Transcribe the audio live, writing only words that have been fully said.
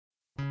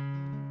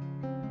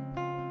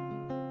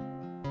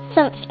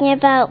something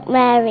about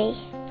Mary.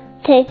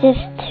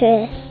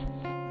 Totus2us.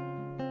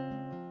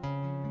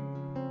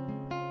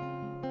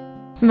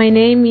 My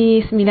name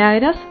is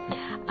Milagros.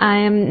 I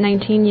am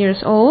 19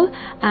 years old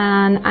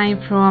and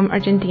I'm from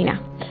Argentina.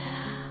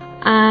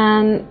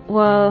 And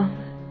well,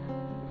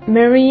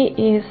 Mary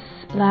is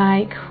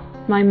like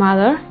my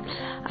mother,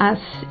 as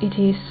it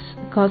is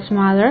God's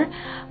mother,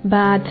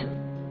 but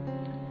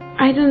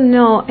I don't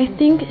know, I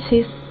think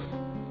she's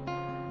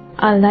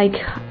like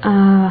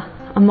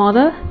a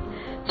model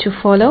to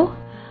follow.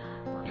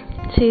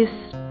 She's,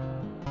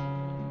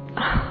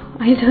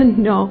 I don't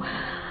know,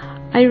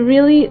 I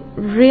really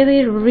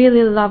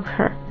love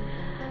her.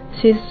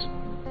 She's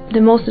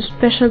the most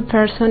special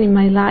person in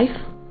my life,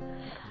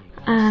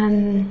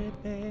 and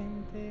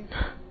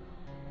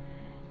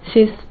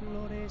she's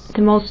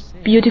the most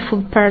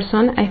beautiful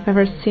person I've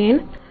ever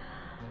seen,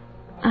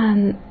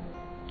 and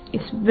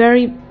it's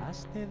very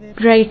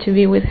great to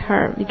be with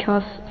her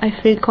because I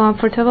feel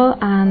comfortable,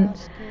 and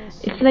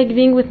it's like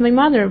being with my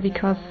mother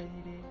because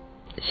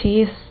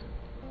she is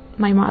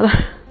my mother.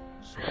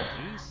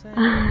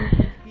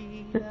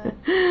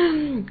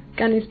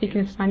 Can we speak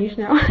in Spanish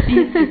now?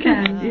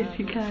 Yes,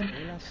 you can.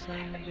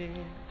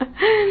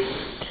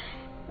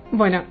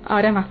 Bueno,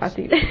 ahora es más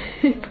fácil.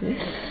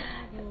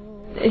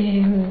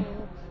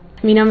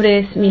 Mi nombre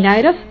es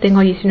Milagros,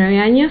 tengo 19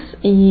 años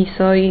y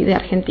soy de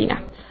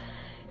Argentina.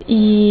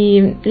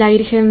 Y la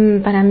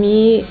Virgen para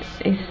mí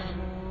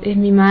es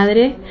mi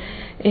madre,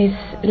 es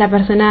una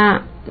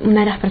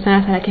de las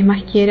personas a la que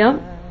más quiero,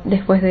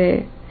 después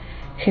de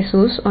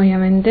Jesús,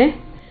 obviamente.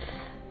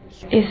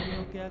 Es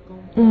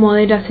un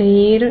modelo a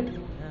seguir,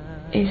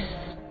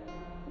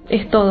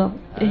 es todo,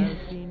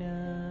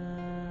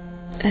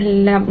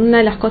 una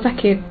de las cosas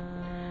que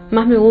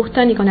más me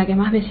gustan y con la que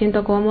más me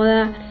siento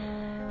cómoda,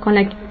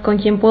 con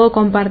quien puedo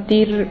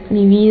compartir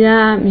mi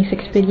vida, mis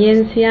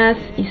experiencias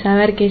y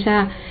saber que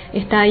ella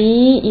está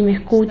ahí y me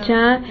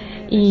escucha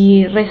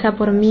y reza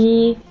por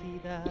mí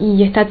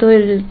y está todo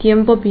el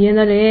tiempo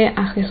pidiéndole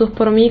a Jesús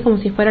por mí como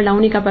si fuera la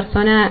única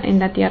persona en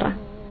la tierra.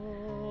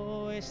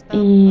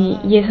 Y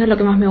eso es lo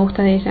que más me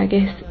gusta de ella, que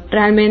es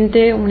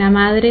realmente una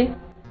madre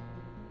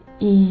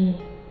y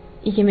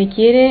que me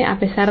quiere a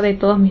pesar de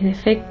todos mis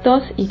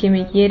defectos y que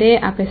me quiere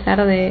a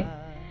pesar de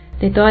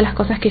todas las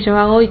cosas que yo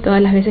hago y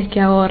todas las veces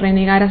que hago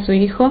renegar a su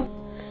hijo,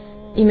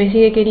 y me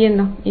sigue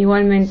queriendo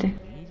igualmente,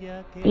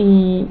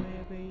 y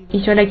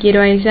yo la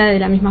quiero a ella de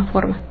la misma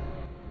forma.